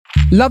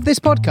Love this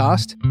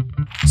podcast?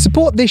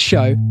 Support this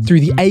show through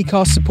the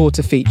Acast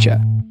supporter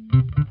feature.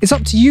 It's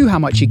up to you how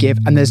much you give,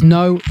 and there's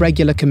no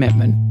regular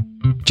commitment.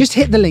 Just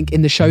hit the link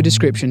in the show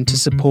description to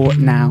support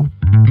now.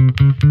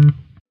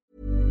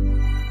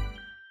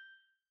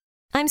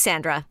 I'm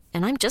Sandra,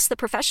 and I'm just the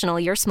professional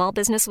your small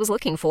business was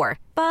looking for.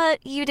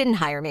 But you didn't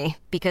hire me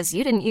because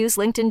you didn't use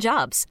LinkedIn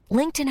Jobs.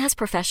 LinkedIn has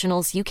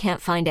professionals you can't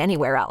find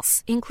anywhere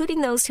else, including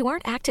those who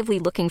aren't actively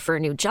looking for a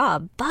new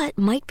job, but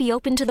might be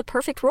open to the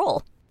perfect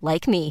role,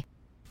 like me.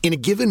 In a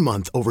given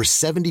month, over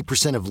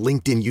 70% of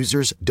LinkedIn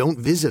users don't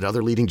visit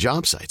other leading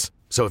job sites.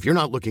 So if you're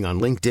not looking on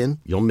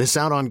LinkedIn, you'll miss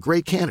out on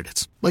great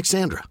candidates like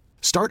Sandra.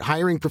 Start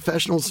hiring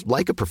professionals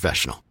like a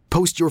professional.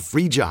 Post your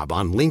free job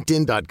on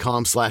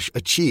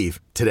linkedin.com/achieve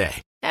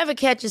today. Ever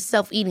catch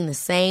yourself eating the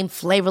same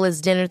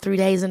flavorless dinner 3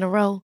 days in a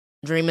row?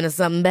 Dreaming of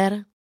something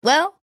better?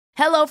 Well,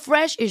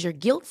 HelloFresh is your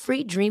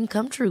guilt-free dream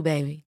come true,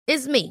 baby.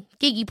 It's me,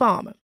 Keke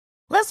Palmer.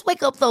 Let's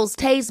wake up those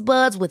taste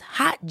buds with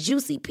hot,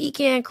 juicy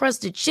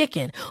pecan-crusted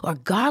chicken or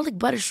garlic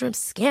butter shrimp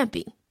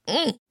scampi.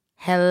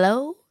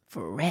 Hello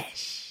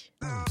Fresh.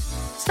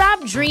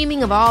 Stop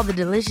dreaming of all the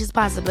delicious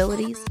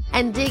possibilities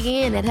and dig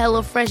in at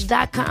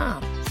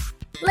HelloFresh.com.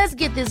 Let's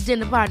get this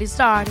dinner party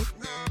started.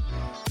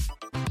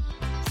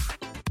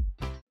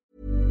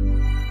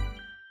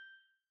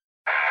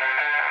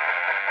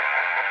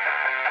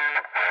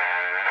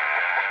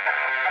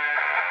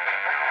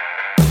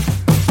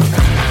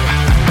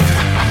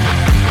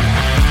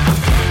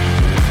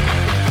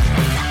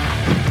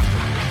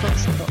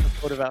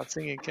 What about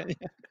singing, can you?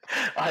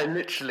 I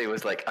literally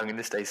was like, I'm going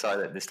to stay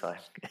silent this time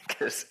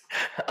because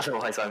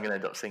otherwise I'm going to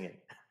end up singing.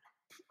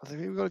 I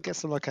think we've got to get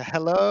some like a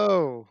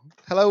hello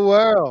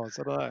world.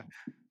 I don't know.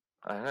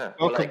 I don't know.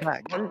 Welcome like,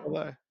 back.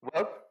 Hello.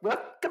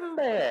 Welcome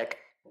back.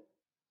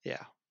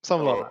 Yeah,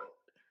 something like that.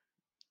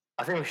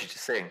 I think we should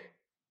just sing.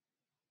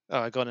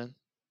 All right, go on in.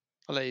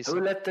 I'll let you sing.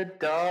 Who let the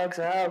dogs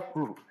out?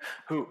 Who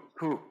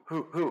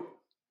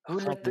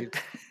let the...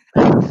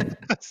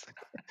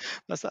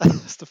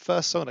 That's the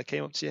first song that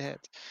came up to your head.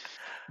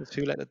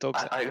 Who let the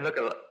dogs out?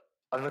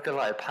 I'm looking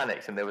like I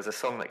panicked, and there was a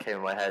song that came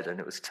in my head, and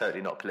it was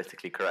totally not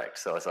politically correct.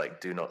 So I was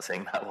like, "Do not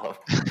sing that one."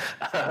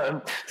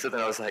 So then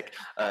I was like,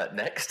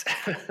 "Next."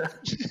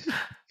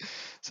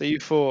 So you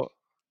thought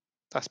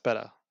that's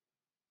better?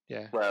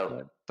 Yeah.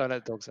 Well, don't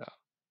let the dogs out.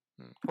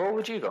 What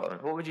would you go on?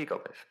 What would you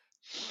go with?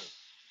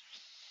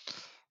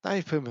 Now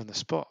you put me on the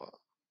spot.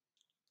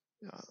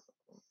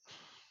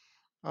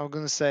 I'm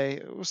gonna say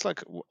it was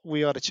like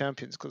We Are the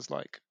Champions because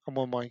like I'm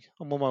on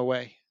my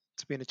way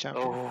to being a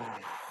champion. Oh,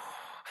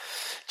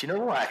 do you know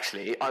what?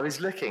 Actually, I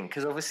was looking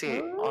because obviously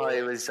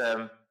I was.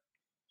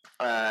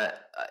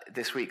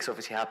 This week's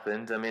obviously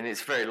happened. I mean,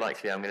 it's very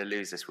likely I'm going to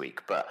lose this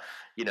week, but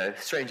you know,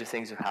 stranger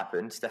things have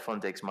happened. Stefan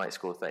Diggs might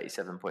score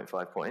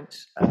 37.5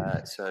 points.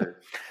 So,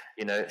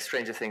 you know,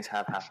 stranger things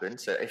have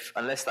happened. So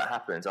unless that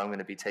happens, I'm going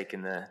to be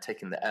taking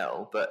the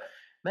L. But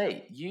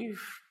mate,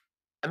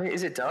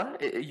 is it done?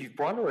 You've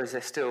won, or is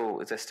there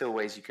still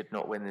ways you could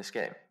not win this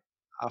game?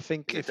 I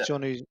think if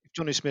Johnny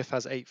Smith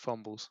has 8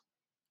 fumbles,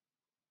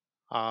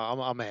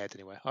 I'm ahead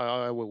anyway.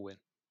 I will win.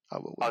 I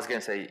was going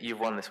to say you've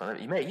won this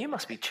one, mate. You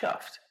must be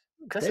chuffed.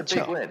 That's a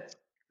big win.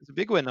 It's a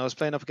big win. I was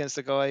playing up against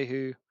a guy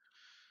who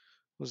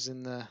was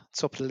in the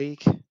top of the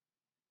league,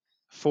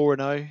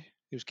 4-0.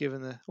 He was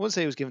given I wouldn't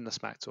say he was given the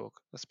smack talk.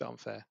 That's a bit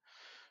unfair,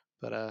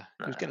 but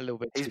he was getting a little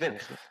bit. He's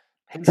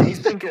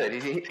been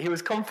good. He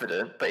was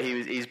confident, but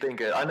he's been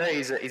good. I know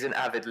he's an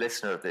avid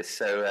listener of this.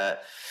 So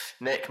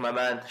Nick, my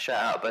man,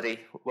 shout out, buddy.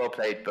 Well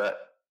played, but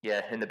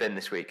yeah, in the bin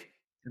this week.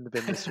 In the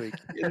bin this week.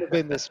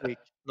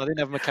 I didn't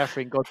have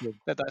McCaffrey and Godwin.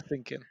 Let that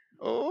think in.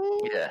 Oh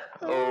yeah.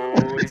 Oh,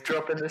 he's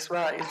dropping the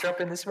smack.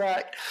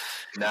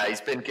 No,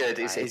 he's been good.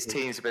 His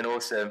teams have been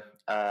awesome.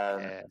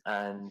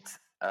 And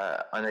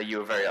I know you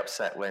were very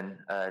upset when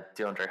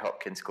DeAndre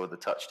Hopkins scored the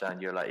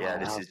touchdown. You were like, "Yeah,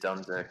 this is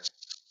done."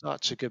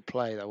 Such a good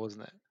play, though,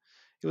 wasn't it?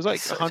 It was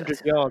like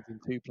 100 yards in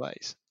 2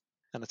 plays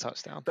and a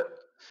touchdown. But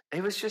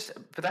it was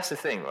but that's the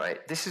thing,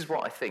 right? This is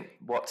what I think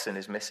Watson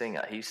is missing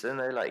at Houston.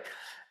 They're like,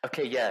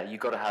 okay, yeah, you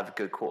got to have a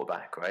good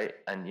quarterback, right?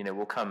 And, you know,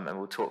 we'll come and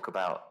we'll talk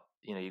about,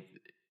 you know,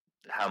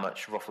 how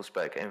much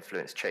Roethlisberger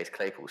influenced Chase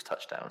Claypool's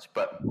touchdowns.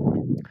 But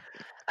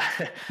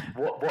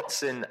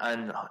Watson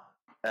and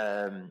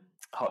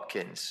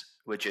Hopkins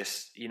were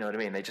just, you know what I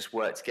mean? They just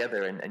worked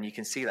together, and you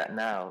can see that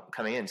now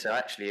coming in. So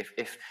actually,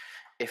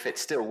 if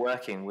it's still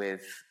working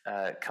with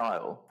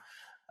Kyler,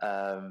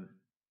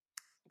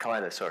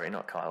 sorry,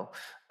 not Kyle,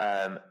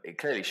 it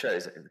clearly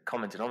shows that the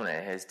common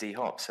denominator here is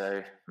D-Hop.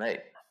 So,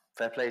 mate,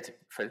 fair play to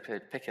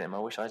picking him. I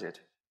wish I did.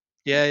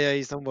 Yeah,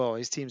 he's done well.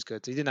 His team's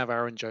good. He didn't have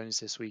Aaron Jones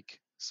this week,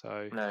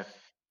 so no.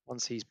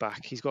 Once he's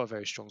back, he's got a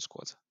very strong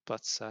squad.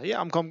 But yeah,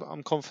 I'm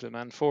confident,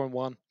 man.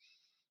 4-1.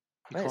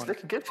 Mate, it's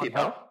looking good for you,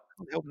 pal.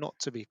 Can't help not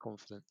to be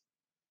confident.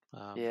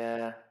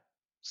 Yeah.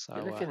 So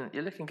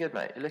you're looking good,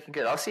 mate. You're looking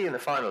good. I'll see you in the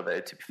final, though.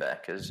 To be fair,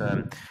 because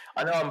I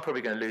know I'm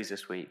probably going to lose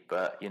this week,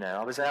 but you know,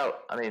 I was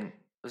out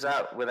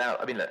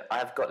without. I mean, look,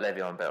 I've got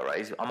Le'Veon Bell,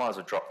 right? I might as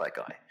well drop that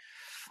guy,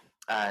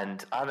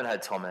 and I haven't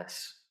had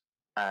Thomas,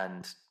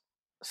 and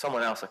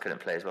someone else I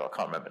couldn't play as well. I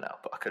can't remember now,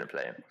 but I couldn't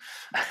play him.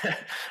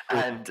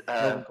 And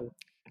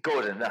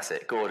Gordon, that's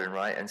it, Gordon,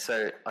 right? And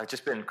so I've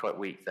just been quite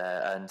weak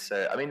there. And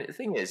so, I mean, the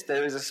thing is,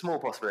 there is a small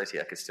possibility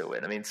I could still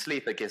win. I mean,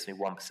 Sleeper gives me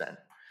 1%.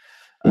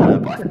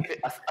 But I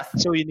think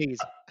that's all you need.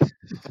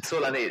 That's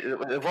all I need.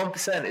 The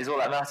 1% is all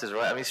that matters,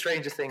 right? I mean,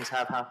 stranger things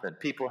have happened.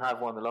 People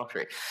have won the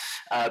lottery.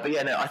 But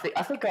yeah, no, I think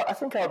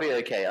I'll be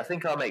okay. I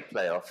think I'll make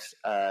playoffs.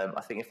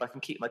 I think if I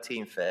can keep my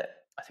team fit,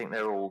 I think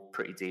they're all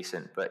pretty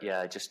decent. But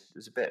yeah,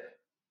 it's a bit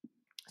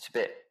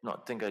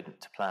didn't go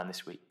to plan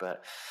this week,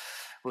 but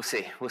we'll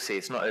see.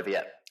 It's not over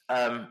yet.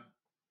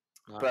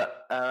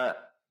 But I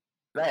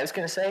was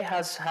going to say,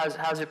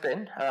 how's it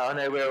been? I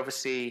know we're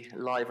obviously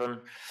live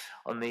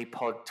on the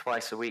pod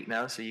twice a week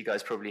now, so you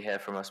guys probably hear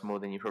from us more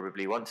than you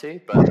probably want to.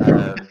 But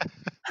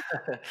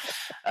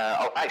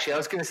actually, I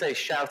was going to say,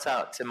 shout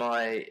out to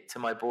my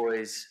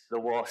boys, the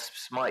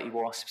Wasps, Mighty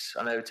Wasps.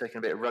 I know we're talking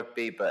a bit of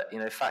rugby, but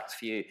fact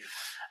for you,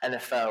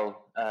 NFL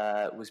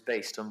was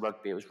based on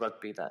rugby. It was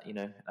rugby that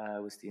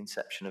was the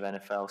inception of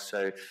NFL.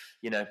 So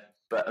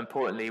but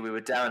importantly, we were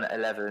down at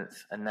 11th,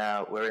 and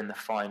now we're in the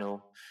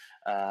final.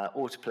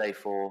 All to play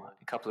for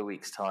a couple of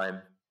weeks'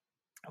 time.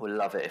 We'll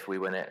love it if we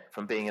win it.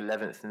 From being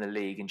 11th in the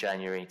league in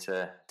January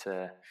to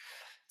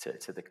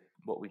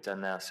what we've done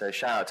now. So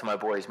shout out to my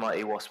boys,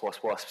 Mighty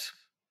Wasps.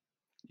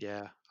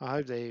 Yeah, I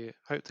hope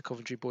the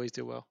Coventry boys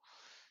do well.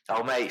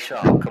 Oh mate,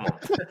 shut up! Come on.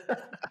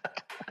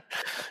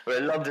 We're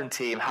a London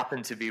team,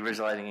 happen to be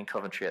residing in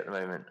Coventry at the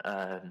moment.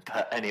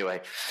 But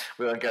anyway,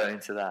 we won't go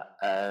into that.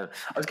 I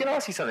was going to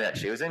ask you something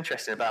actually. It was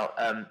interesting about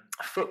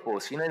football.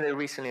 So they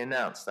recently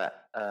announced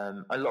that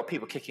a lot of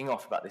people kicking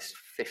off about this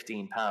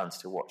 £15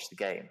 to watch the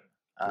game.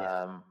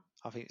 I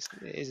think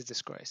it is a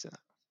disgrace, isn't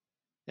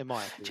it? In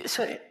my opinion.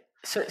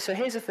 So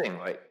here's the thing,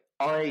 right?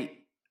 I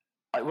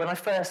when I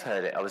first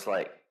heard it, I was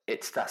like,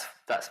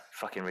 that's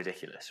fucking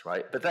ridiculous,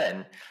 right? But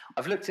then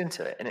I've looked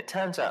into it, and it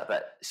turns out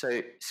that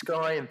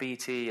Sky and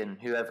BT and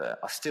whoever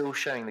are still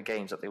showing the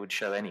games that they would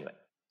show anyway,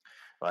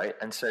 right?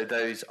 And so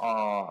those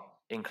are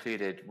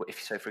included.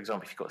 For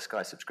example, if you've got a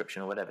Sky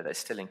subscription or whatever, they're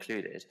still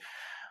included.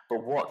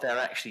 But what they're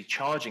actually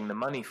charging the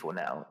money for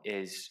now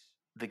is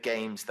the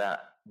games that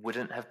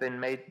wouldn't have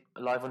been made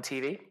live on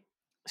TV.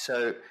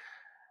 So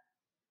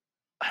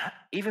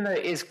even though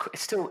it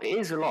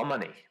is a lot of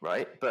money,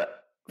 right? But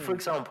for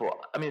example,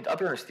 I mean, I'll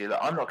be honest with you,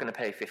 I'm not going to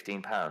pay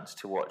 £15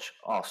 to watch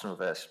Arsenal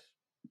versus,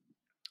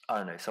 I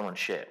don't know, someone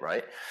shit,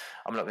 right?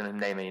 I'm not going to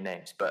name any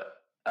names, but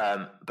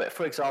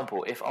for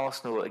example, if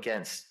Arsenal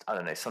against, I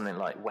don't know, something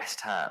like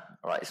West Ham,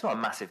 right? It's not a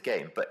massive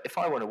game, but if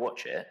I want to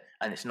watch it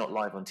and it's not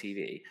live on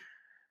TV,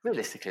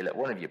 realistically, look,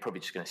 one of you are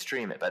probably just going to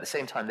stream it, but at the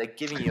same time, they're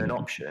giving you an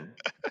option.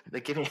 They're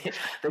giving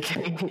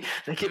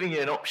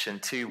you an option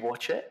to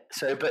watch it.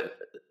 So, but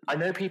I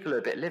know people are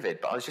a bit livid,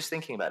 but I was just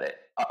thinking about it.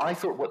 I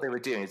thought what they were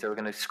doing is they were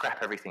going to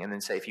scrap everything and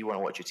then say, if you want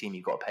to watch your team,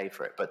 you've got to pay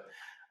for it. But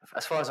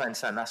as far as I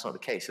understand, that's not the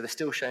case. So they're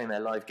still showing their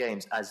live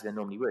games as they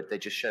normally would. They're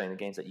just showing the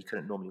games that you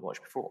couldn't normally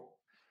watch before.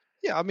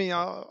 Yeah, I mean,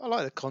 I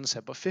like the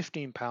concept, but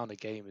 £15 a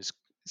game it's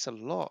a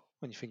lot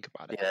when you think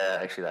about it. Yeah,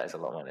 actually, that is a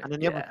lot of money. And then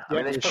they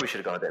probably should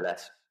have gone a bit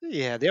less.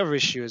 Yeah, the other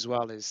issue as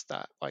well is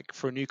that, like,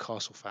 for a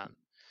Newcastle fan,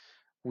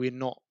 we're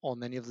not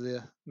on any of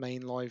the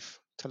main live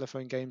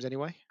telephone games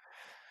anyway.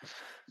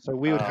 So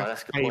we would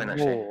have to pay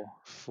more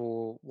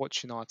for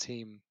watching our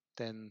team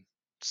than,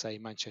 say,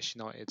 Manchester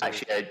United.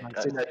 Actually,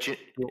 do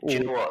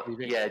you know what?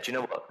 Yeah, do you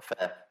know what?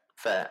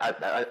 Fair.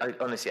 I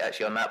honestly,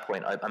 actually, on that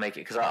point, I make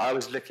it because I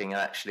was looking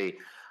and actually,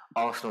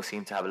 Arsenal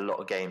seem to have a lot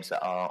of games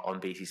that are on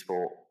BT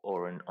Sport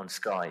or on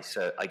Sky.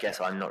 So I guess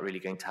I'm not really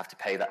going to have to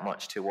pay that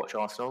much to watch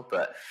Arsenal.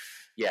 But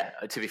yeah,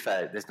 to be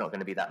fair, there's not going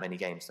to be that many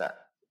games that.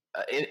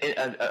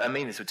 I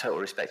mean this with total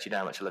respect. You know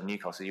how much I love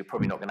Newcastle. You're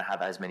probably not going to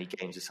have as many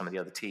games as some of the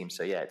other teams.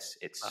 So yeah,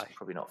 it's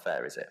probably not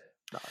fair, is it?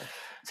 No.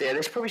 So yeah,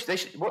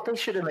 what they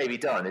should have maybe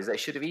done is they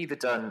should have either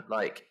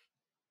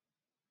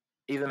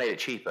made it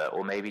cheaper,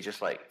 or maybe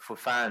just like for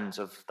fans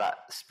of that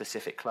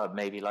specific club,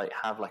 maybe like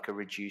have like a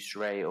reduced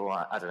rate, or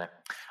I don't know.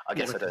 I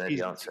guess I don't know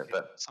the answer,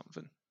 but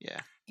something.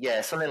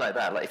 Yeah, something like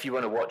that. Like if you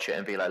want to watch it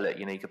and be like, look,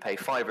 you could pay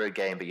 £5 a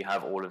game, but you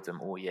have all of them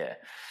all year,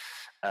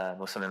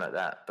 or something like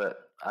that. But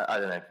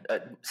I don't know,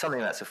 something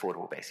that's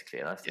affordable basically.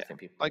 And I think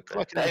people like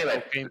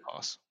anyway, Game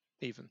Pass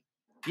even.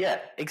 Yeah,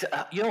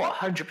 exactly. You know what?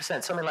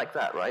 100%, something like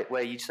that, right?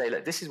 Where you say,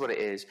 look, this is what it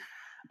is.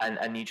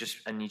 And you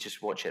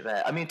just watch it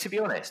there. I mean, to be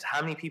honest,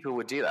 how many people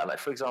would do that? Like,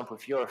 for example,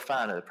 if you're a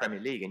fan of the Premier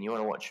League and you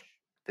want to watch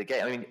the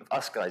game, I mean,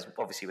 us guys,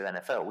 obviously with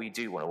NFL, we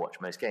do want to watch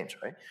most games,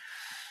 right?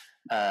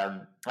 I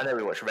know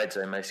we watch Red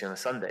Zone mostly on a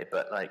Sunday,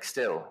 but like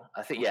still,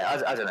 I think,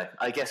 I don't know.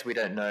 I guess we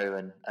don't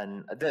know,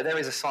 and there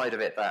is a side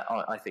of it that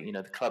I think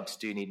the clubs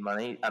do need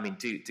money. I mean,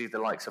 do the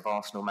likes of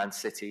Arsenal, Man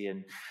City,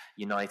 and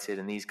United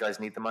and these guys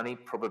need the money?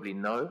 Probably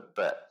no,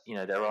 but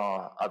there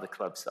are other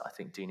clubs that I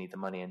think do need the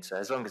money, and so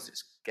as long as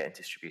it's getting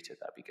distributed,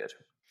 that'd be good.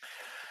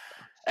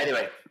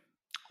 Anyway,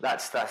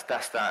 that's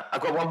that.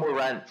 I've got one more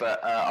rant,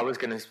 but I was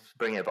going to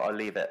bring it, but I'll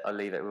leave it.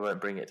 We won't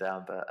bring it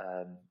down, but.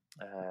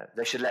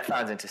 They should let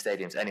fans into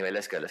stadiums. Anyway,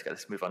 let's go.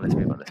 Let's move on.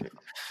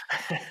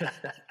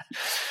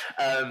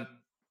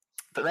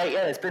 But mate,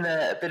 yeah, it's been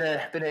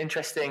an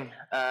interesting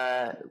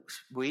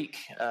week.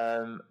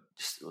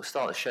 We'll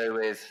start the show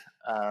with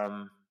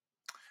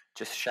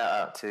just shout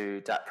out to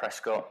Dak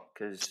Prescott,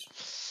 because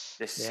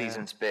this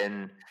season's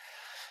been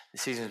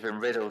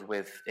riddled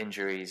with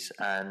injuries,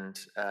 and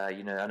I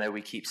know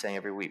we keep saying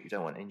every week we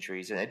don't want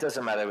injuries, and it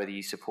doesn't matter whether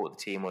you support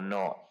the team or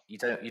not. You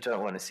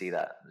don't want to see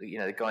that.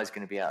 The guy's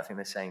going to be out. I think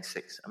they're saying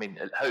 6. I mean,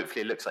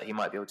 hopefully it looks like he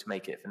might be able to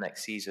make it for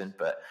next season,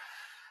 but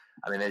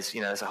I mean, there's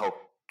a whole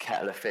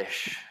kettle of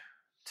fish.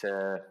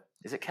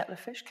 Is it kettle of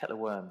fish? Kettle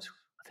of worms?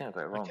 I think I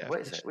got it wrong. What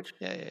is it?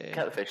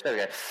 Kettle of fish. There we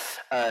go.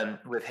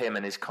 With him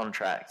and his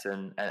contract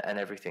and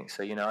everything.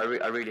 So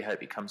I really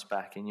hope he comes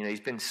back. And he's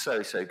been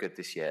so good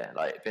this year.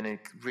 Like, been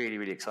really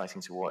really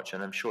exciting to watch.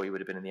 And I'm sure he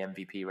would have been in the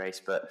MVP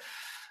race. But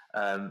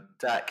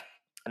Dak,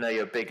 I know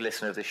you're a big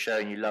listener of this show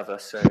and you love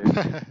us. So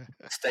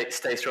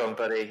stay strong,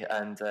 buddy.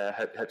 And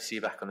hope to see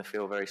you back on the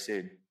field very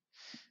soon.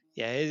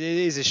 Yeah, it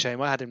is a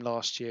shame. I had him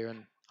last year,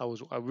 and I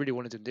really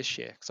wanted him this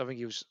year, because I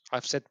think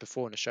I've said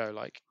before in the show,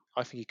 like,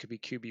 I think he could be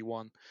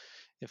QB1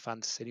 in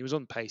fantasy, and he was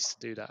on pace to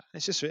do that.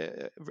 It's just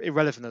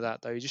irrelevant of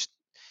that, though. You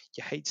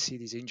hate to see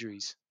these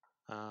injuries.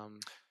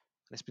 And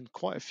there's been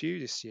quite a few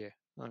this year.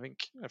 I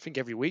think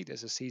every week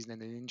there's a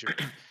season-ending injury.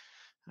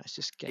 It's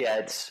just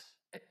it's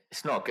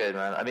not good,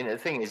 man. I mean, the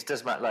thing is, it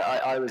doesn't matter. Like,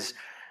 I was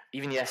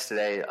even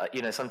yesterday.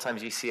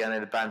 Sometimes you see, I know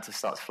the banter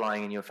starts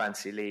flying in your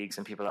fantasy leagues,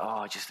 and people are like,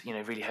 "Oh, I just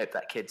really hope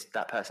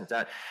that person's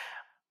down."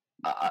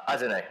 I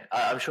don't know.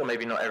 I'm sure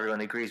maybe not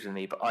everyone agrees with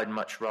me, but I'd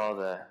much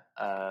rather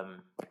my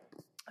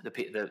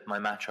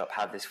matchup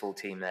have this full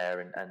team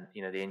there, and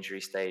the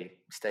injuries stay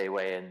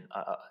away, and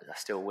I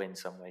still win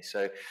some way.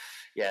 So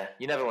yeah,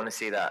 you never want to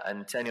see that.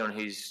 And to anyone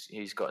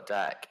who's got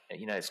Dak,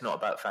 it's not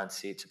about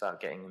fantasy; it's about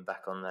getting him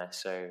back on there.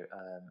 So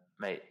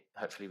mate,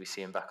 hopefully we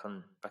see him back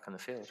on the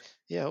field.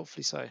 Yeah,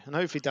 hopefully so, and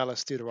hopefully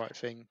Dallas do the right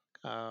thing.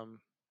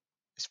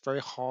 It's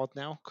very hard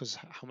now, because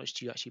how much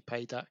do you actually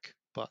pay Dak?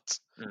 But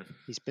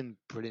he's been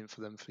brilliant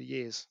for them for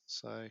years,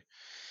 so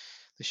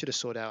they should have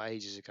sorted out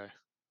ages ago.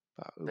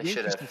 But it'll be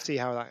interesting to see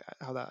how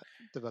that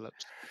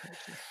develops.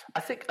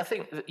 I think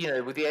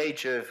with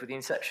the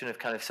inception of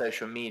kind of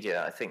social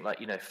media, I think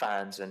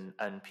fans and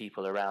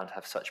people around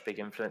have such big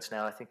influence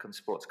now, I think, on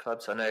sports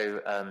clubs. I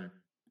know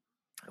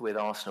with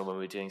Arsenal, when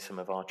we were doing some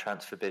of our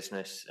transfer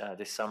business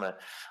this summer,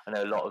 I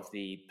know a lot of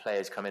the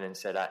players come in and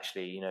said,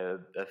 actually, a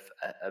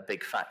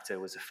big factor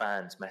was the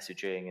fans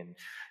messaging and,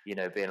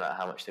 being like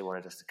how much they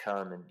wanted us to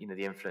come, and,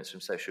 the influence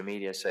from social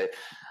media. So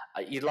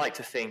you'd like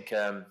to think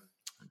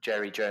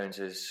Jerry Jones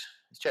it's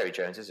Jerry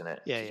Jones, isn't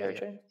it? Yeah, Jerry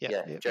Jones?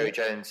 Yeah. Jerry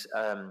Jones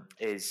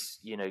is,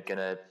 gonna,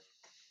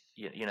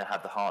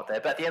 have the heart there.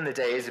 But at the end of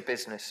the day, it is a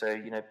business. So,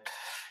 you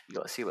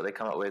got to see what they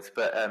come up with.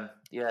 But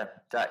yeah,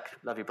 Dak,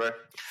 love you, bro.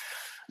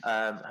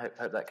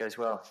 Hope that goes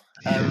well.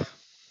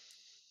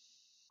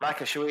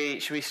 Micah, should we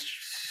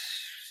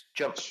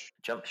jump?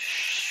 Can't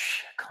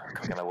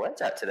get my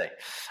words out today.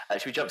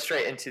 Should we jump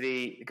straight into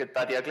the good,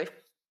 bad, the ugly?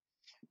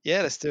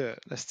 Yeah, let's do it.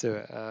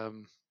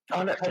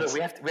 Oh no, hold on.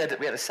 We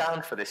had a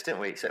sound for this, didn't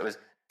we? So it was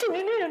do. We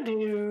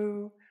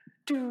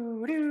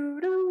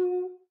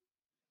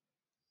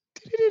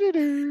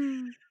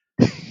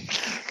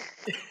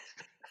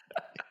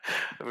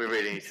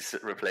really need to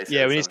replace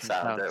that with some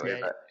sound, don't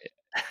we?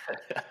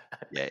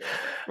 Yeah.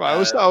 Right,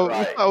 we'll start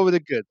with the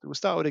good. We'll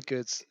start with the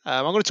goods.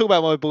 I'm going to talk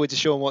about my boy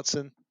Deshaun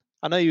Watson.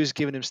 I know you was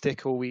giving him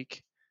stick all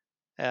week,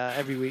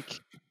 every week.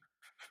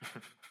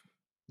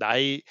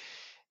 That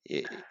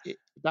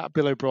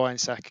Bill O'Brien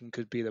sacking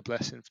could be the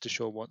blessing for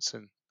Deshaun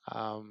Watson.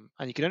 And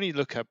you can only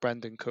look at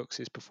Brandon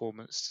Cooks'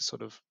 performance to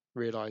sort of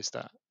realise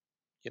that,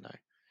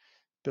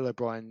 Bill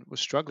O'Brien was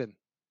struggling,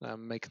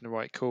 making the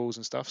right calls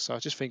and stuff. So I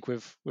just think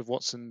with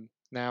Watson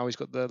now, he's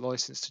got the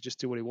license to just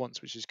do what he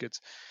wants, which is good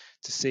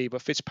to see.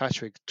 But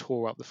Fitzpatrick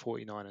tore up the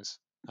 49ers.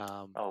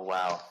 Oh,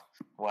 wow.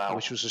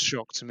 Which was a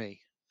shock to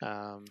me.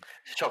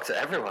 Shock to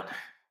everyone.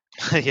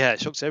 Yeah,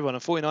 shock to everyone.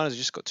 And 49ers have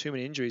just got too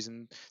many injuries,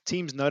 and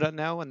teams know that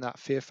now, and that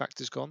fear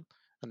factor's gone,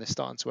 and they're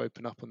starting to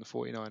open up on the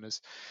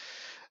 49ers.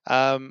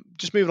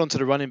 Just moving on to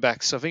the running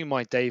backs, I think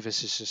Mike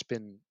Davis has just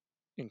been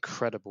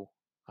incredible.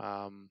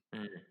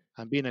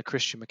 And being a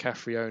Christian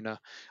McCaffrey owner,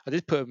 I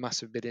did put a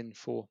massive bid in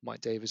for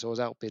Mike Davis. I was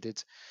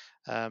outbidded.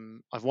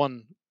 I've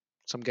won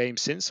some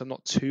games since. I'm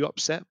not too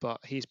upset, but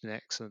he's been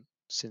excellent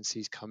since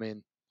he's come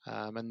in.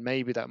 And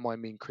maybe that might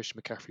mean Christian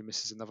McCaffrey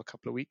misses another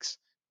couple of weeks,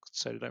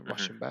 so they don't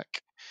rush him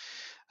back.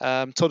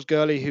 Todd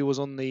Gurley, who was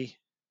on the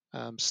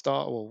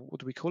start, or what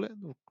do we call it?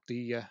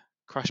 The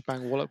crash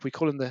bang wallop. We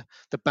call him the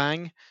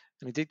bang,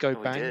 and he did go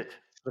bang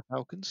for the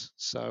Falcons.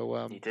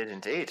 So he did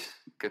indeed.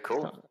 Good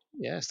call.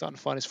 Starting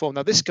to find his form.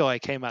 Now this guy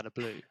came out of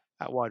the blue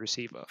at wide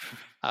receiver.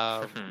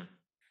 I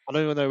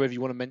don't even know whether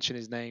you want to mention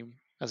his name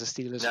as a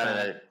Steelers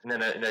fan.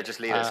 No. Just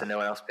leave us, and no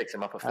one else picks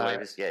him up off the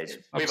waivers. Yeah, just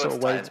move on to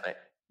Titans, mate.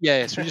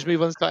 Yeah, so we just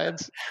move on to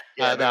Titans.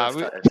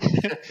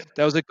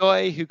 There was a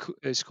guy who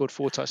scored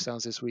 4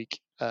 touchdowns this week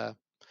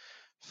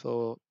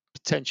for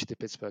potentially the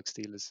Pittsburgh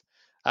Steelers.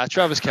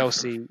 Travis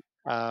Kelce,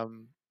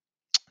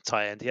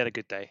 tight end. He had a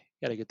good day.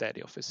 He had a good day at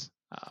the office.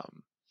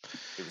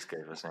 He was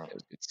good, wasn't he? It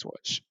was good to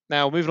watch.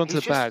 Now moving on to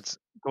the bads.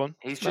 Go on.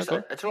 He's No, just. go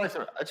on. I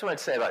just wanted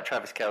to say about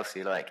Travis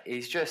Kelce. Like,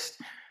 he's just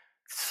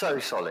so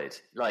solid.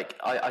 Like,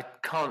 I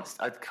can't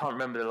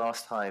remember the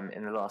last time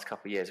in the last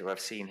couple of years where I've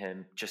seen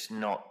him just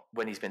not,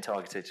 when he's been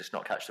targeted, just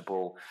not catch the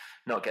ball,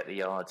 not get the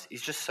yards.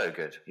 He's just so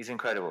good. He's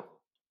incredible.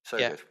 So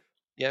good.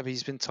 Yeah, but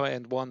he's been tight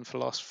end 1 for the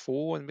last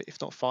 4,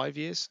 if not 5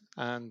 years,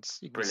 and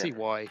you can see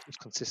why. He's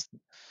consistent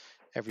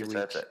every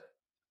Deserves week. it.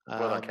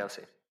 Well done,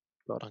 Kelce.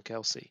 Well done,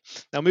 Kelce.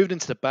 Now moving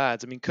into the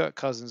bads. I mean, Kirk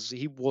Cousins,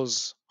 he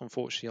was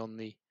unfortunately on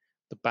the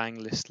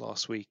bang list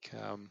last week.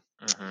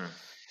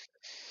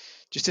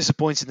 Just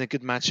disappointed in a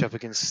good matchup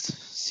against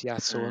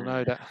Seattle. I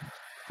know that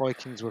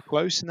Vikings were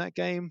close in that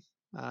game,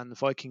 and the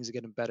Vikings are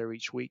getting better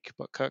each week,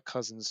 but Kirk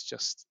Cousins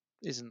just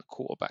isn't a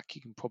quarterback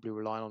you can probably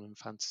rely on in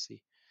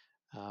fantasy.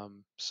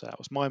 So that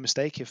was my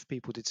mistake if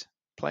people did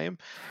play him.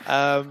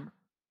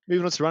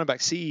 Moving on to running back,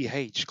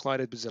 CEH,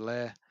 Clyde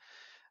Edwards-Helaire.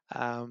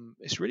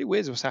 It's really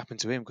weird what's happened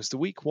to him because the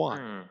week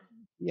 1,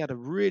 he had a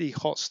really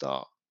hot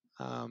start.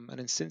 And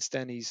then since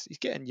then, he's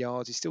getting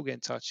yards, he's still getting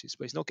touches,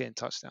 but he's not getting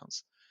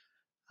touchdowns.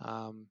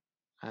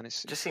 And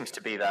it just seems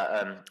to be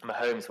that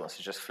Mahomes wants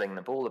to just fling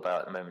the ball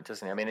about at the moment,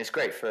 doesn't he? I mean, it's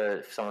great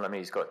for someone like me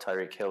who's got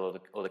Tyreek Hill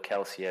or the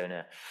Kelce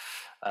owner.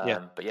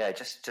 But yeah,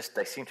 just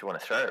they seem to want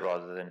to throw it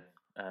rather than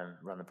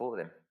run the ball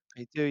with him.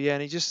 They do, yeah,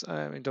 and he just,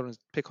 I mean, don't want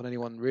to pick on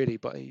anyone really,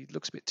 but he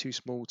looks a bit too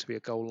small to be a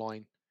goal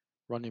line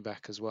running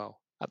back as well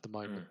at the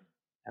moment.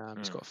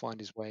 He's got to find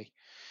his way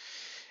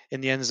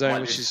in the end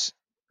zone, which is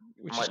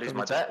lose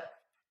my bet.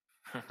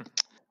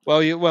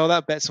 Well,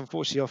 that bet's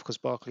unfortunately off because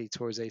Barkley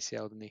tore his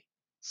ACL, didn't he?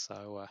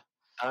 So.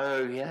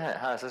 Oh yeah, it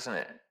has, hasn't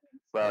it?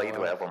 Well, either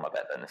way, I've won my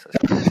bet then.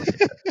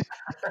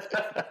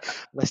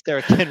 Unless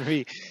Derrick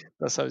Henry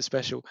does something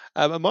special.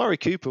 Amari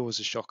Cooper was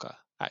a shocker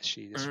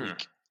actually this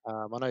week.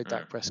 I know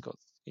Dak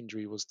Prescott's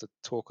injury was the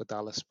talk of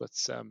Dallas, but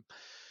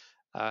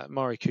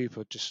Amari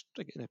Cooper just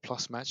in a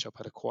plus matchup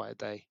had a quiet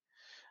day,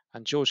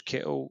 and George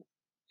Kittle,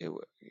 it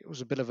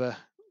was a bit of a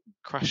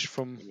crash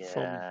from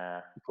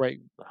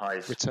great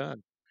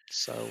return.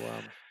 So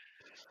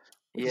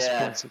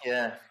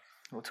yeah.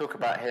 We'll talk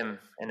about him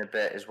in a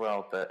bit as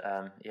well, but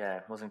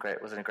wasn't great.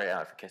 Wasn't a great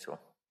out for Kittle.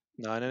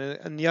 No,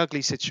 and the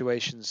ugly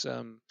situations.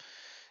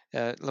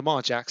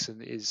 Lamar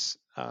Jackson is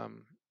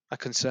a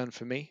concern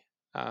for me.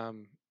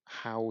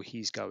 How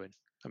he's going.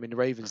 I mean, the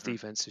Ravens'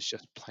 defense is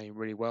just playing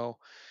really well.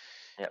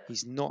 Yep.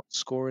 He's not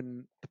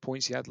scoring the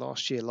points he had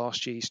last year.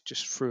 Last year, he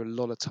just threw a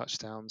lot of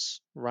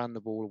touchdowns, ran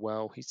the ball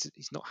well. He's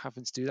not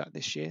having to do that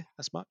this year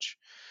as much.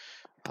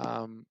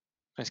 And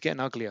it's getting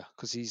uglier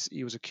because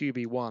he was a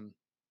QB1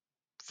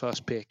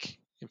 first pick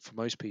for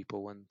most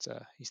people, and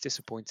he's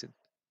disappointing.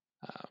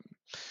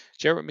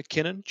 Jerick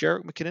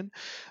McKinnon.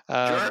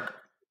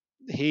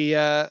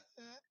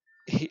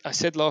 I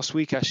said last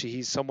week actually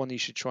he's someone you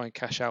should try and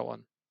cash out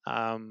on.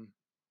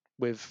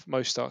 With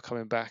Mostert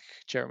coming back,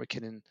 Jerick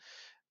McKinnon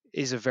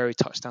is a very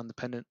touchdown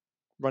dependent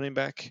running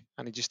back,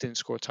 and he just didn't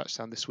score a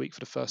touchdown this week for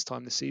the first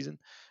time this season,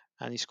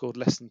 and he scored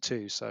less than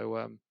 2.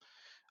 So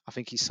I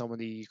think he's someone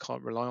that you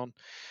can't rely on.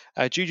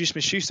 Juju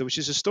Smith-Schuster, which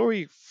is a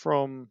story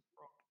from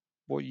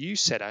what you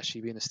said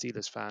actually, being a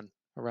Steelers fan,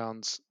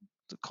 around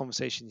the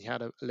conversation he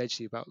had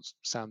allegedly about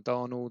Sam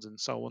Darnold and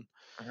so on.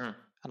 And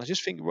I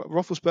just think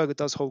Roethlisberger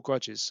does hold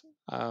grudges.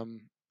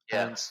 And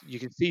you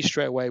can see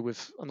straight away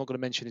with, I'm not going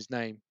to mention his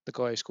name, the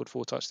guy who scored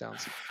 4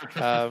 touchdowns.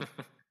 But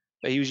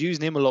he was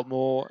using him a lot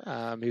more.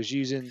 He was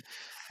using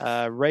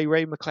Ray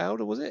McLeod,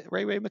 or was it?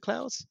 Ray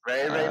McLeod?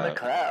 Ray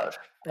McLeod.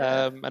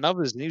 And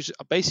others. And he was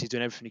basically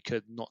doing everything he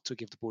could not to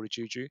give the ball to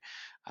Juju.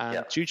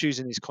 And Juju's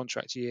in his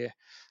contract year.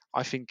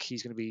 I think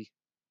he's going to be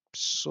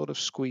sort of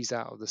squeezed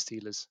out of the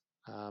Steelers.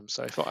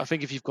 So I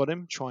think if you've got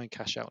him, try and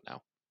cash out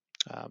now.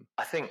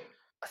 I think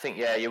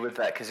you're with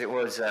that because it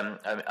was.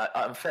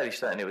 I'm fairly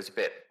certain it was a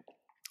bit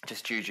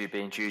just Juju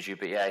being Juju,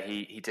 but yeah,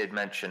 he did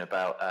mention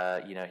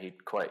about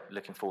he'd quite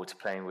looking forward to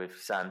playing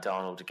with Sam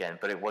Darnold again,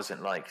 but it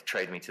wasn't like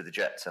trade me to the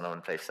Jets and I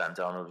want to play Sam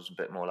Darnold. It was a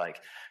bit more like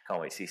can't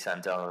wait to see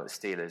Sam Darnold at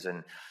the Steelers,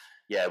 and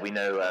yeah, we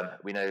know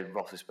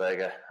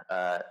Roethlisberger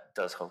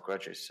does hold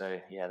grudges, so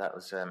yeah, that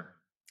was it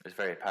was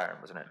very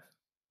apparent, wasn't it?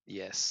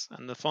 Yes,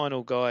 and the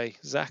final guy,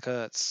 Zach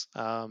Ertz.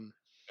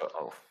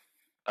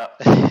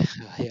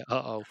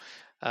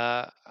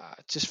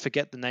 Just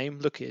forget the name.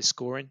 Look at his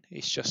scoring.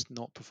 He's just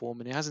not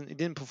performing. He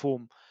didn't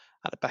perform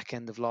at the back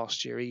end of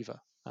last year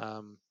either.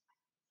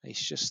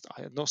 He's just.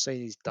 I'm not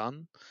saying he's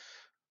done,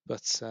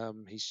 but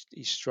he's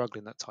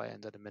struggling at tight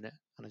end at the minute.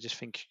 And I just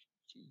think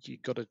you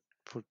got to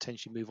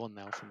potentially move on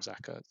now from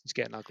Zach Ertz. He's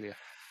getting uglier.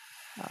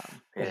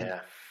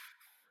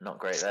 Not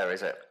great there,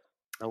 is it?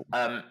 Nope.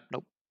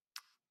 Nope.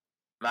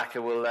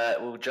 Macca,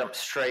 we'll jump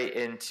straight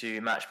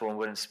into Matchball and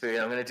Wooden Spoon.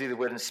 I'm going to do the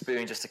Wooden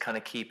Spoon just to kind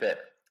of keep it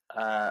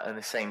on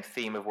the same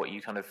theme of what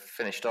you kind of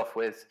finished off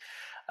with.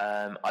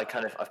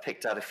 I've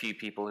picked out a few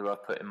people who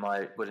I've put in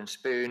my Wooden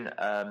Spoon,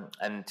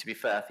 and to be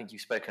fair, I think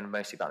you've spoken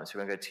mostly about them, so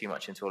we won't go too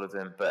much into all of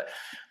them. But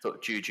I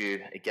thought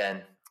Juju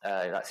again,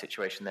 that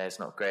situation there is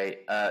not great.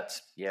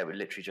 We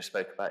literally just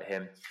spoke about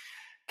him.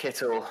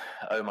 Kittle,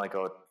 oh my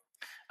god.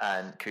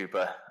 and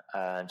Cooper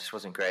just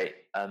wasn't great.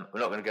 We're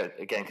not going to go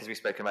again because we've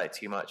spoken about it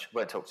too much.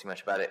 Won't talk too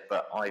much about it,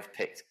 but I've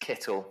picked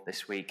Kittle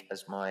this week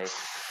as my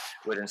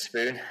wooden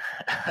spoon.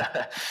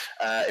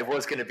 It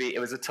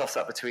was a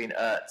toss-up between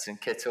Ertz and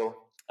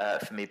Kittle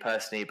for me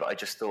personally, but I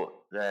just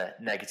thought the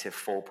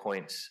 -4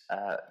 points,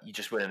 you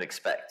just wouldn't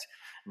expect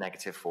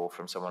 -4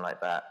 from someone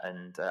like that.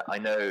 And I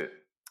know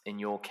in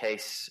your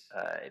case,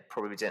 it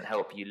probably didn't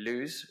help you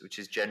lose, which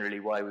is generally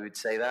why we would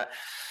say that.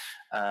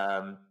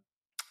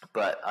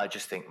 But I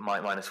just think my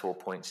 -4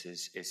 points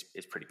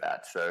is pretty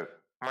bad. So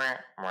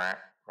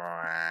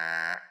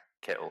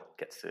Kittle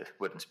gets the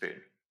wooden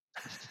spoon.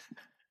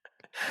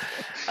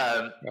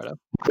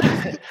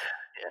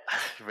 Yeah,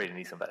 really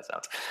need some better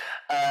sounds.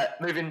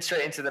 Moving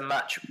straight into the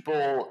match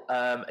ball.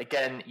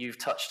 Again, you've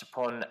touched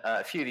upon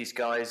a few of these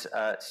guys.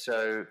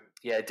 So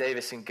yeah,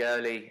 Davis and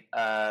Gurley.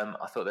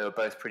 I thought they were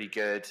both pretty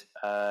good.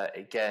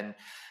 Again,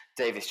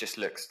 Davis just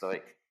looks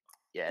like,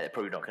 they're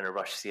probably not going to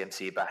rush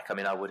CMC back. I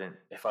mean, I wouldn't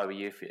if I were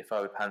you. If I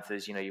were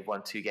Panthers, you've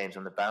won 2 games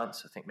on the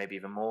bounce. I think maybe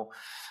even more.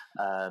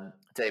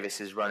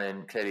 Davis is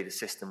running. Clearly, the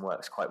system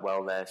works quite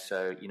well there.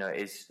 So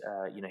he's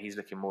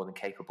looking more than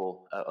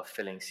capable of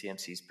filling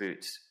CMC's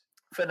boots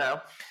for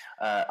now.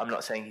 I'm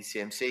not saying he's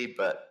CMC,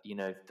 but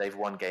they've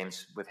won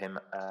games with him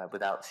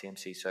without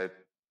CMC. So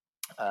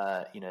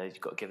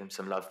you've got to give him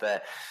some love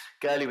there.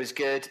 Gurley was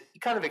good. You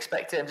kind of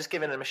expect it. I'm just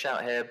giving him a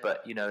shout here,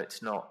 but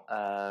it's not.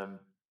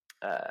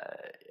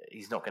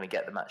 He's not going to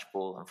get the match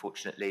ball,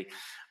 unfortunately.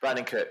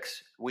 Brandon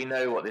Cooks, we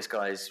know what this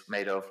guy's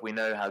made of. We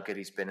know how good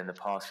he's been in the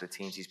past for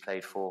teams he's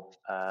played for,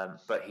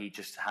 but he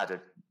just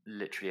had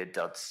literally a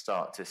dud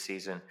start to the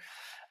season.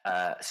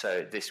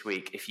 So this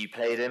week, if you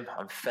played him,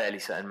 I'm fairly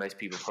certain most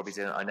people probably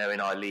didn't. I know in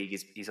our league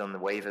he's on the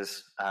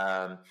waivers,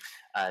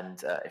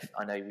 and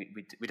I know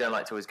we don't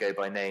like to always go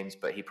by names,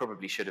 but he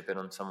probably should have been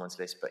on someone's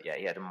list. But yeah,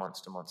 he had a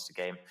monster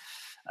game,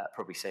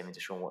 probably saving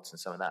Deshaun Watson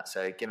some of that.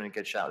 So give him a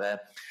good shout there.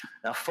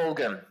 Now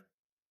Fulgham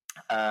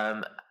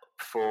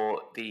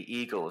for the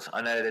Eagles.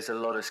 I know there's a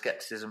lot of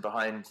skepticism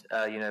behind,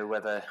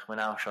 whether when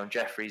Alshon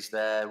Jeffrey's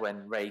there,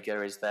 when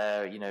Rager is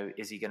there,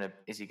 is he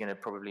gonna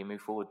probably move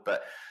forward?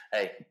 But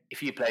hey,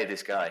 if you play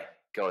this guy,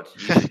 God,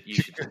 you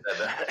should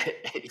deserve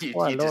it. you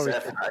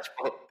deserve the match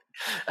ball.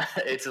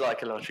 It's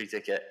like a lottery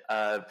ticket.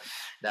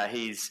 Now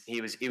he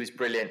was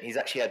brilliant. He's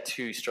actually had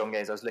 2 strong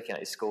games. I was looking at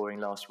his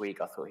scoring last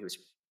week. I thought he was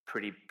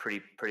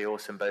pretty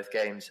awesome both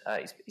games.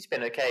 He's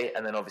been okay,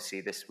 and then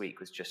obviously this week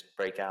was just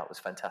breakout, was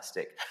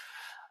fantastic.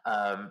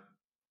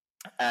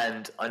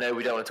 And I know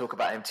we don't want to talk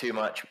about him too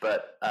much,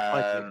 but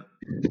but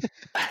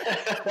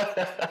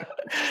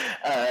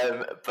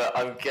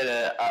I'm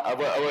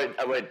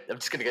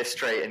just gonna go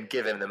straight and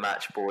give him the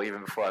match ball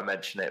even before I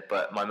mention it.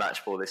 But my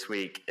match ball this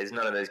week is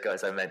none of those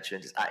guys I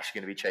mentioned. It's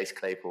actually going to be Chase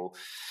Claypool.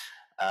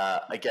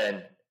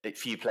 Again,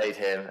 if you played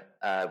him,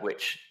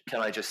 which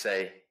can I just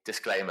say,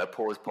 disclaimer,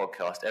 pause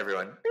podcast,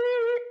 everyone.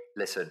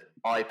 Listen,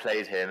 I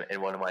played him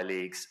in one of my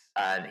leagues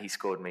and he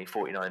scored me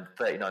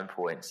 39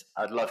 points.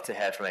 I'd love to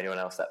hear from anyone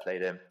else that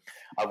played him.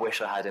 I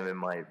wish I had him in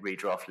my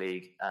redraft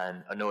league,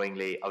 and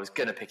annoyingly, I was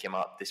going to pick him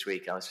up this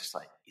week. And I was just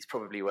like, he's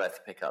probably worth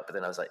to pick up. But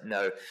then I was like,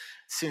 no. As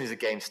soon as the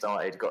game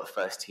started, got the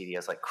first TD, I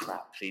was like,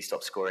 crap, please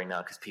stop scoring now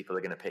because people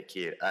are going to pick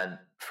you. And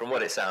from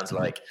what it sounds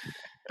like,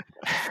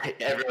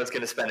 everyone's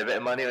going to spend a bit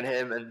of money on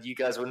him, and you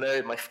guys will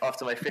know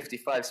after my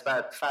 55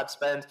 fab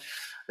spend,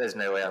 there's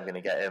no way I'm going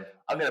to get him.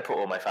 I'm going to put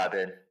all my fab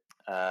in,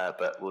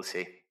 but we'll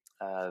see.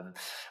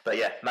 But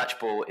yeah, match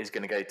ball is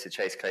going to go to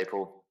Chase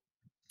Claypool.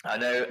 I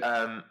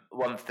know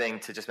one thing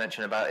to just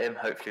mention about him,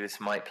 hopefully this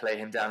might play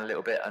him down a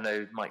little bit. I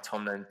know Mike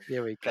Tomlin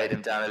played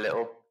him down a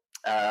little.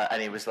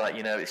 And he was like,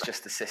 it's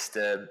just the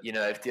system.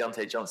 If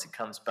Deontay Johnson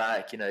comes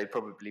back, he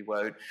probably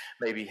won't.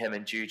 Maybe him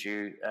and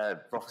Juju,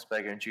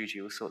 Roethlisberger and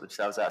Juju will sort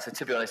themselves out. So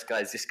to be honest,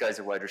 guys, this guy's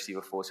a wide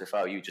receiver 4. So if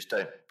I were you, just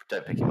don't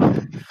pick him up.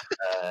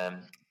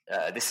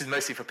 This is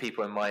mostly for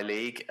people in my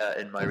league,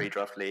 in my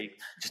redraft league.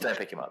 Just don't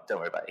pick him up. Don't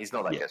worry about it. He's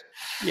not that good.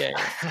 Yeah.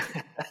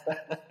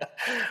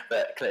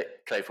 But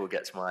Claypool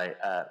gets my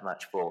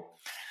match ball.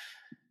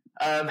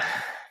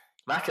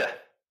 Macca,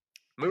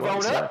 move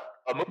on up.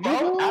 Move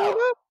on out.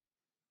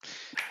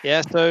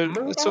 Yeah, so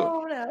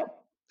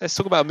let's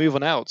talk about move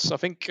on outs. I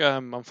think,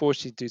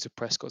 unfortunately, due to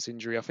Prescott's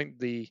injury, I think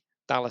the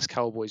Dallas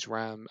Cowboys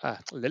wide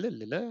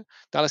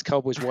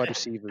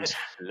receivers,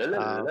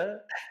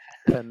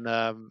 and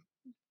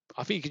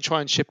I think you can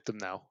try and ship them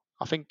now.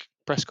 I think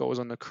Prescott was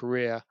on a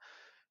career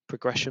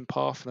progression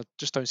path, and I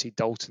just don't see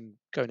Dalton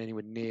going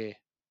anywhere near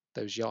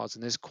those yards.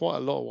 And there's quite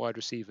a lot of wide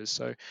receivers,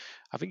 so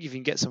I think if you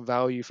can get some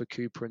value for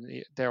Cooper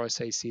and, dare I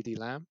say, CeeDee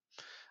Lamb.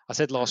 I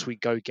said last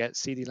week, go get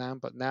CeeDee Lamb,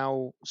 but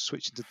now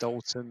switching to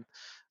Dalton,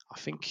 I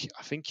think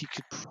you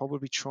could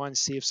probably try and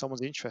see if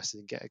someone's interested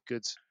and get a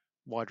good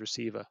wide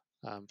receiver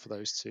for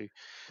those two.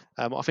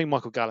 I think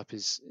Michael Gallup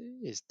is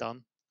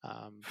done,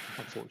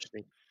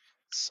 unfortunately.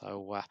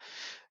 So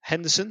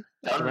Henderson,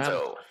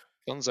 Gonzo,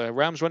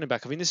 Rams running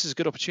back. I mean, this is a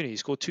good opportunity. He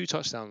scored 2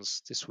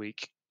 touchdowns this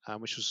week,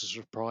 which was a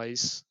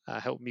surprise.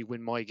 Helped me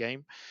win my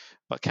game.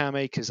 But Cam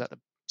Akers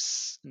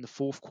in the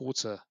fourth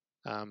quarter.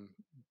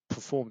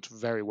 performed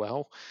very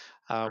well,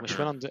 which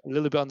went a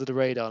little bit under the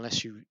radar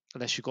unless you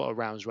got a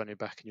Rams running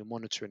back and you're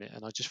monitoring it.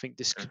 And I just think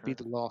this could be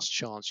the last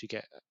chance you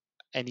get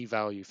any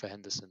value for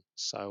Henderson.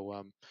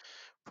 So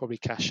probably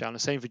cash out. And the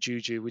same for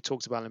Juju. We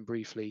talked about him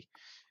briefly.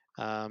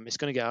 It's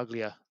going to get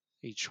uglier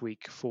each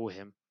week for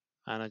him,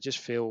 and I just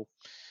feel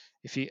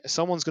if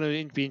someone's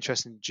going to be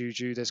interested in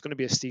Juju, there's going to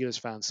be a Steelers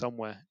fan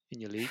somewhere in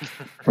your league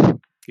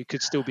who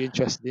could still be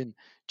interested in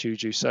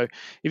Juju. So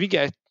if you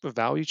get a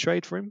value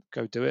trade for him,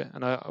 go do it.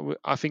 And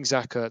I think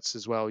Zach Ertz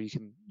as well. You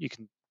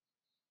can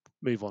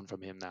move on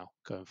from him now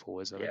going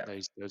forwards. I think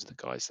those are the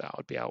guys that I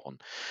would be out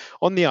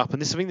on the up.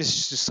 And I think this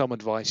is just some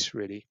advice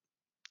really.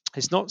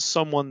 It's not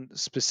someone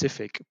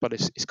specific, but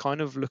it's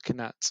kind of looking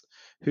at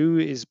who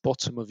is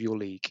bottom of your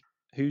league,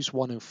 who's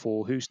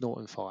 1-4, who's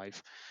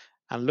 0-5,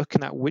 and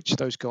looking at which of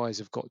those guys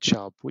have got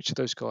Chubb, which of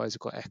those guys have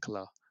got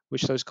Eckler,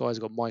 which of those guys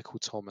have got Michael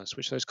Thomas,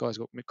 which of those guys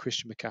have got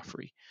Christian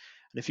McCaffrey.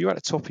 And if you're at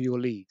the top of your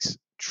leagues,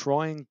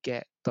 try and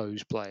get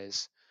those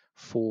players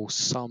for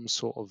some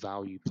sort of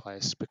value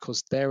players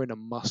because they're in a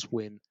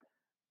must-win.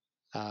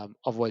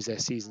 Otherwise, their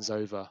season's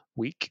over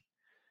week.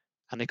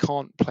 And they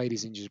can't play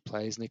these injured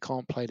players, and they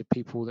can't play the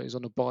people that is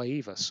on the bye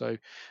either. So,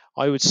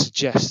 I would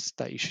suggest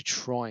that you should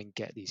try and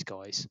get these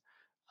guys.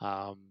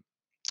 We're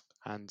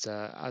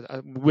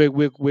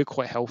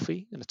quite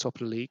healthy in the top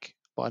of the league,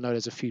 but I know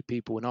there's a few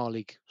people in our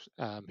league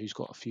who's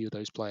got a few of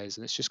those players,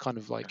 and it's just kind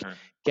of like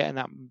getting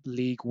that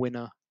league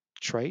winner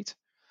trade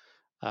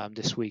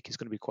this week is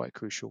going to be quite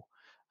crucial.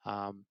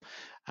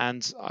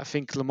 And I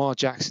think Lamar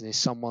Jackson is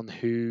someone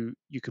who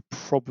you could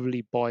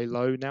probably buy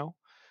low now,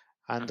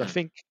 and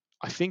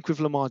I think with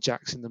Lamar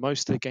Jackson, the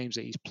most of the games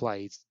that he's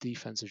played, the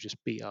defense have just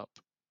beat up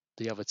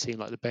the other team.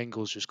 Like the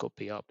Bengals just got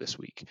beat up this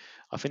week.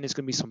 I think there's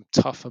going to be some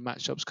tougher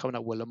matchups coming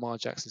up where Lamar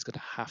Jackson's going to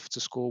have to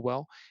score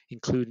well,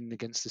 including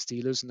against the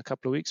Steelers in a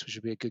couple of weeks, which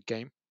will be a good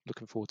game.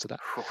 Looking forward to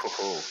that.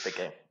 Big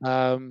game.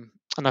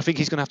 And I think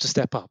he's going to have to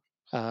step up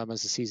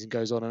as the season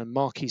goes on. And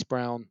Marquise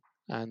Brown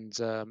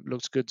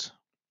looked good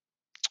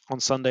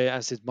on Sunday,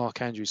 as did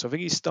Mark Andrews. So I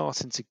think he's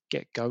starting to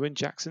get going,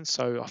 Jackson.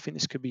 So I think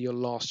this could be your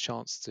last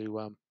chance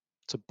to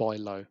buy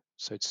low,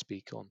 so to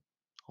speak,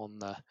 on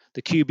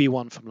the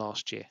QB1 from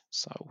last year.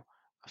 So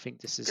I think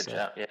this is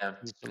the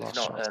last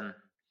chance.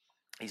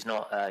 He's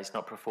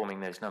not performing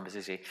those numbers,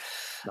 is he?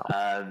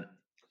 No.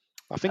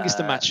 I think it's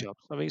the matchup.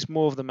 I think it's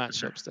more of the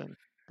matchups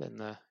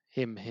than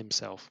him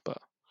himself, but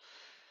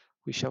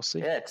we shall see.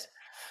 Yeah, it's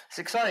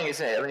exciting,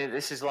 isn't it? I mean,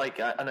 this is like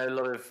I know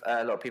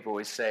a lot of people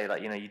always say,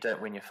 like, you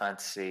don't win your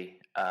fantasy.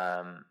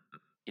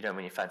 You don't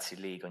win your fantasy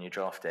league on your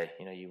draft day.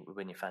 You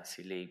win your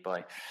fantasy league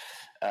by,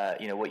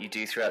 what you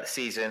do throughout the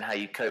season, how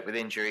you cope with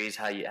injuries,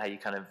 how you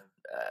kind of,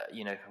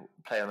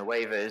 play on the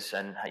waivers,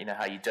 and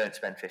how you don't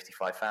spend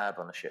 55 fab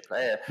on a shit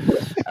player.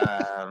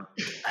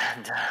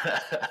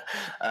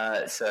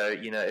 So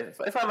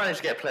if I manage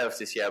to get playoffs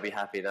this year, I'll be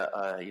happy that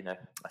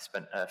I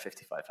spent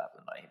 55 fab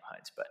on Nyheim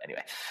Hines. But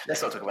anyway,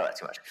 let's not talk about that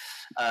too much.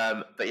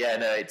 But yeah,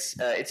 no, it's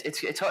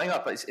hotting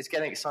up. It's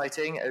getting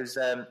exciting. It was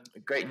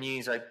great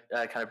news. I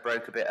kind of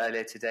broke a bit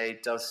earlier today.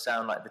 It does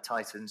sound like the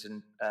Titans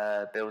and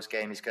Bills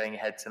game is going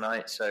ahead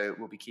tonight, so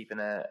we'll be keeping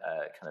a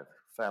kind of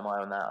firm eye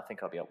on that. I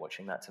think I'll be up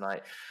watching that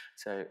tonight.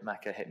 So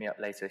Macca, hit me up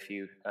later if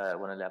you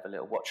want to have a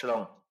little watch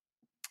along.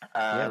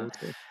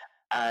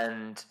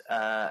 And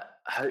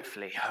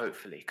hopefully,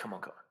 come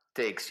on,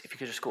 Diggs, if you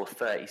could just score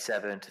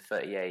 37 to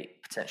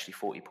 38, potentially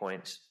 40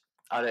 points.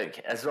 I don't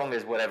care. As long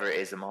as whatever it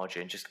is, the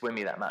margin, just win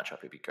me that matchup,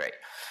 it'd be great.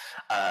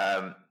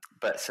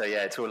 But so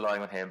yeah, it's all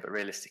relying on him. But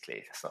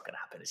realistically, that's not going to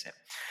happen, is it?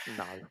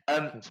 No.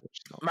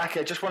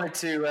 Macca, just wanted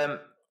to.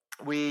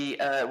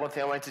 One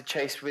thing I wanted to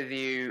chase up with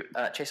you.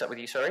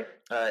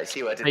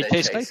 See what I did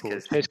there.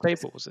 Chase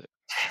Claypool, was it?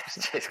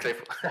 Chase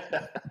Claypool.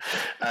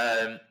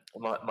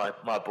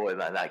 My boy,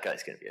 man, that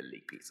guy's going to be a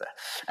league pizza.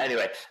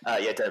 Anyway,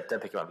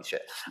 don't pick him up with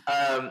shit.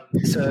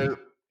 So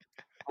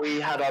we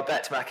had our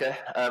bets, Macca.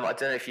 I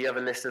don't know if you have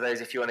a list of those.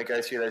 If you want to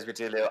go through those, we'll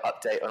do a little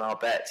update on our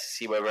bets,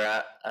 see where we're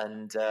at,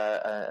 and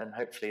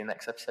hopefully in the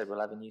next episode we'll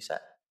have a new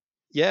set.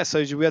 Yeah,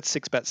 so we had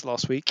 6 bets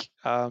last week.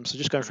 So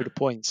just going through the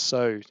points.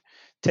 So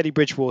Teddy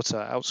Bridgewater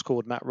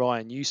outscored Matt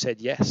Ryan. You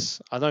said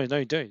yes. No,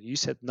 you don't. You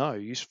said no.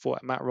 You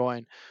thought Matt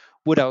Ryan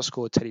would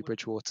outscore Teddy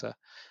Bridgewater.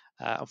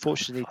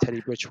 Unfortunately,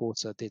 Teddy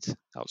Bridgewater did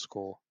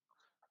outscore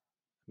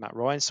Matt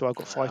Ryan, so I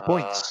got 5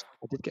 points.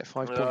 I did get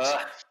 5 points.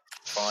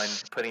 Fine,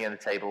 putting it on the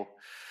table.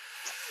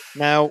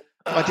 Now,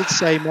 I did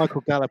say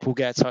Michael Gallup will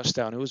get a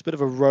touchdown. It was a bit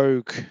of a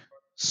rogue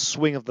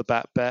swing of the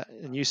bat bet,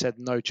 and you said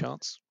no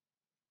chance.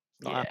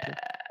 Not happening.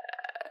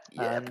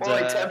 Yeah,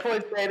 10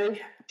 points,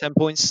 baby. 10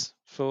 points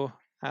for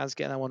Az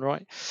getting that one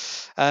right.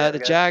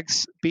 The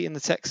Jags beating the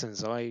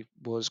Texans. I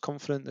was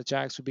confident the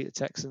Jags would beat the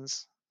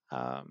Texans.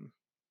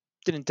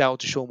 Didn't doubt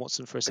Deshaun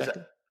Watson for a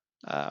second.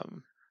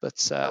 Wait,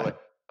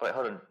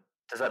 hold on.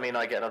 Does that mean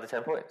I get another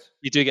 10 points?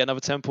 You do get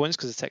another 10 points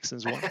because the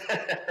Texans won.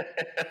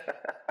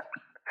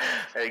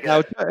 There you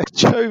go. Now,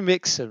 Joe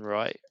Mixon,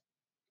 right,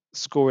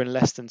 scoring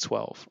less than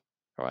 12,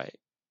 right?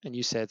 and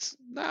you said,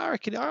 "No, I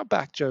reckon I'll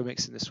back Joe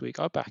Mixon this week.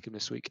 I'll back him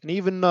this week." And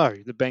even though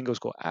the Bengals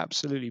got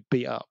absolutely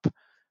beat up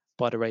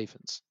by the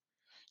Ravens,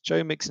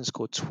 Joe Mixon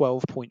scored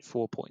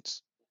 12.4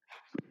 points.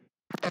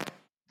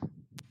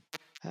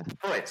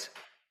 Points.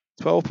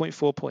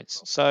 12.4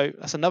 points. So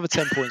that's another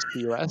 10 points for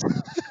you, US.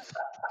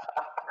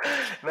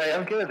 Mate,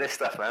 I'm good at this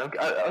stuff, man.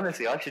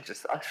 Honestly, I should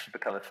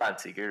become a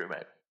fancy guru,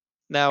 mate.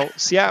 Now,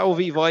 Seattle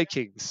v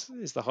Vikings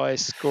is the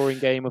highest scoring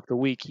game of the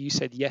week. You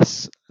said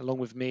yes, along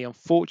with me.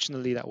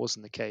 Unfortunately, that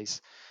wasn't the case.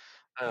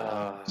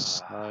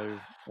 So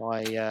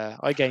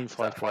I gained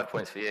 5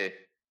 points for you.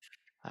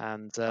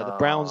 And the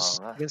Browns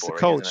against the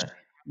Colts.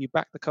 You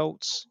backed the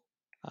Colts.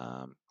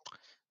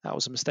 That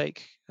was a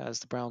mistake, as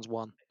the Browns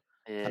won.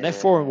 Yeah. And they're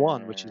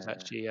 4-1, which is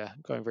actually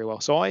going very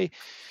well. So I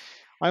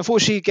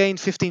unfortunately gained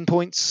 15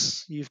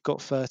 points. You've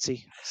got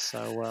 30.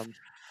 So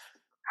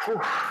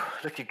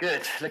looking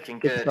good.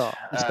 Good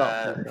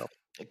start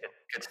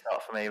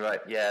for me, right?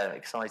 Yeah,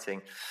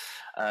 exciting.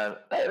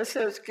 It's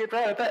a good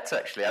round of bets,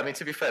 actually. I mean,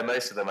 to be fair,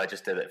 most of them I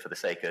just did it for the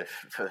sake of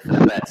for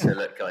the bets. So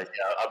look, guys,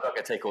 I'm not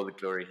going to take all the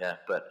glory here,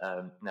 but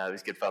no, it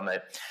was good fun,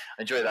 mate.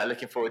 Enjoy that.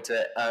 Looking forward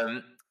to it.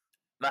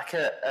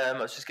 Macca, I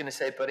was just going to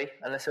say, buddy,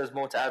 unless there was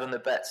more to add on the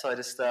bet side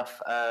of stuff,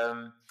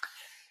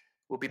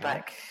 we'll be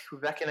back.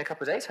 We'll be back in a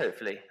couple of days,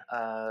 hopefully.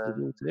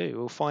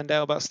 We'll find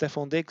out about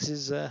Stephon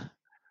Diggs'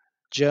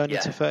 journey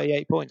to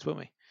 38 points, won't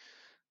we?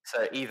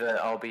 So either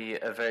I'll be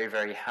a very,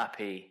 very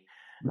happy.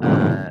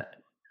 Here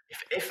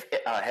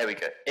we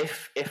go.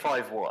 If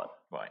I've won,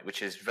 right,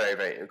 which is very,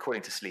 very,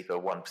 according to Sleeper,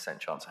 1%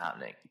 chance of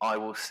happening, I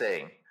will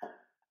sing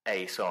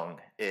a song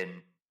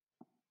in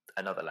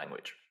another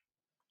language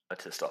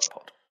to start the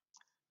pod.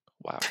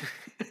 Wow.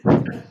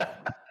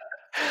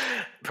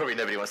 Probably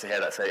nobody wants to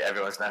hear that, so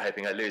everyone's now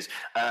hoping I lose.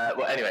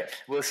 Well, anyway,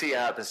 we'll see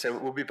how it happens. So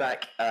we'll be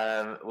back.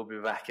 We'll be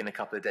back in a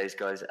couple of days,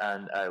 guys,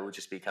 and we'll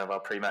just be kind of our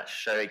pre-match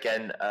show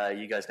again.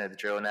 You guys know the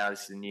drill now.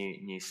 This is a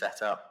new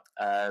setup.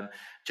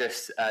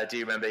 Just do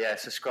remember,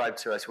 subscribe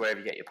to us wherever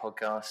you get your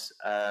podcasts.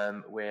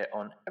 We're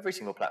on every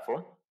single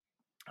platform.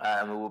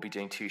 We will be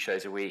doing 2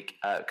 shows a week,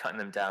 cutting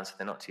them down so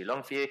they're not too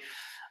long for you.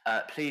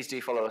 Please do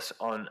follow us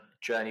on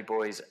Journey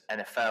Boys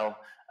NFL.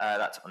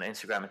 That's on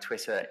Instagram and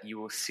Twitter. You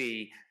will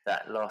see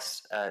that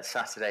last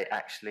Saturday,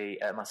 actually,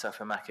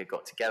 myself and Macca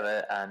got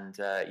together, and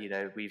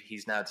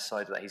he's now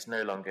decided that he's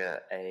no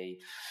longer a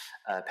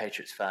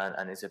Patriots fan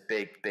and is a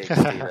big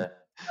Steeler.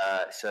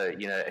 So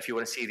if you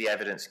want to see the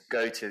evidence,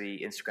 go to the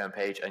Instagram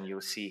page and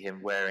you'll see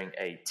him wearing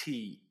a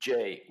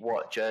TJ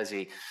Watt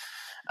jersey.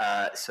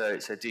 So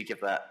do give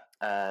that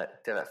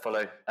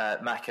follow.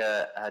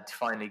 Macca had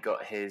finally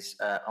got his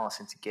arse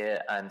into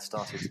gear and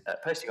started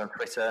posting on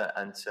Twitter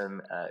and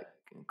some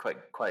quite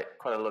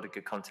a lot of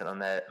good content on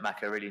there.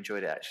 Macca really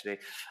enjoyed it, actually.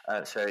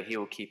 So he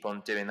will keep on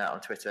doing that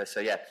on Twitter.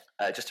 So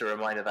just a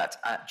reminder that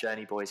at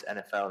Journey Boys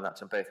NFL, and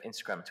that's on both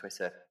Instagram and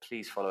Twitter.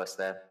 Please follow us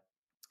there.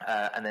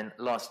 And then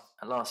last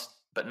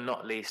but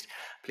not least,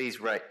 please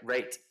rate,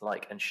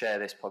 like, and share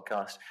this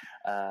podcast.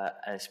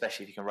 And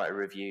especially if you can write a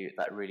review,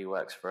 that really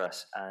works for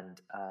us, and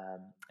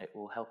it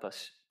will help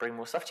us bring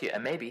more stuff to you,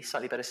 and maybe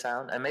slightly better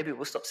sound, and maybe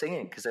we'll stop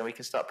singing because then we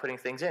can start putting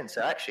things in.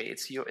 So actually,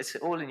 it's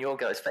all in your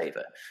guys'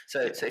 favor.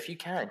 So if you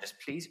can, just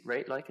please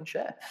rate, like, and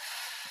share.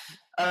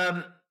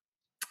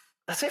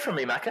 That's it from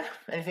me, Macca.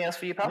 Anything else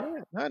for you,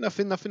 pal? No,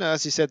 nothing.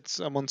 As you said,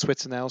 I'm on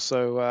Twitter now,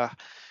 so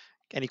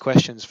any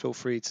questions, feel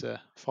free to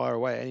fire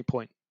away at any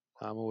point.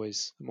 I'm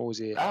always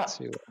here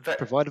to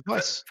provide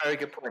advice. Very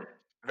good point.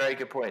 Very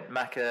good point.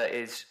 Macca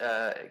is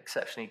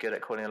exceptionally good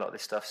at calling a lot of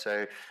this stuff,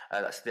 so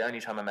that's the only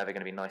time I'm ever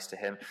going to be nice to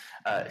him.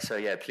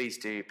 Please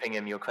do ping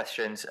him your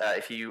questions.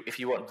 If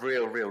you want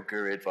real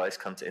guru advice,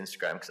 come to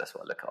Instagram, because that's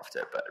what I look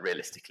after. But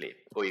realistically,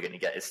 all you're going to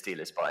get is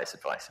Steelers bias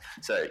advice.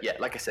 So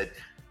like I said,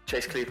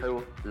 Chase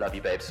Claypool, love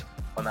you, babes.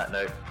 On that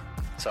note,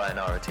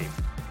 sayonara, team.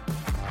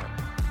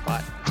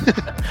 Bye.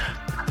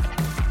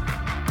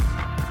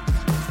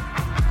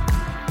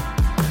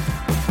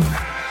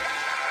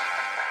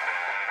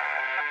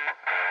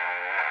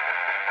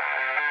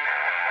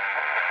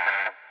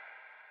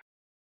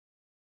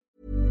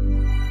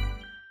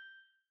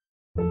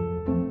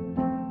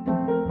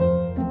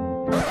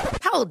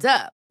 Hold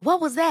up. What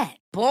was that?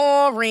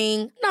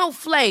 Boring. No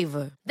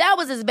flavor. That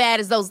was as bad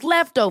as those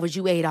leftovers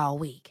you ate all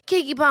week.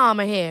 Keke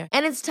Palmer here,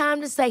 and it's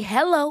time to say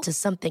hello to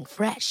something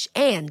fresh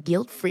and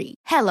guilt-free.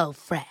 Hello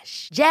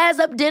Fresh. Jazz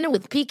up dinner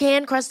with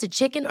pecan-crusted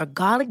chicken or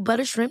garlic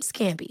butter shrimp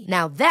scampi.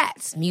 Now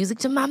that's music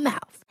to my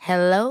mouth.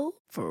 Hello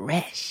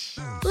Fresh.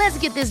 Let's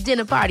get this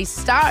dinner party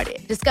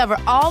started. Discover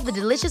all the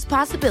delicious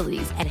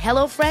possibilities at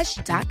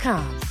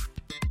HelloFresh.com.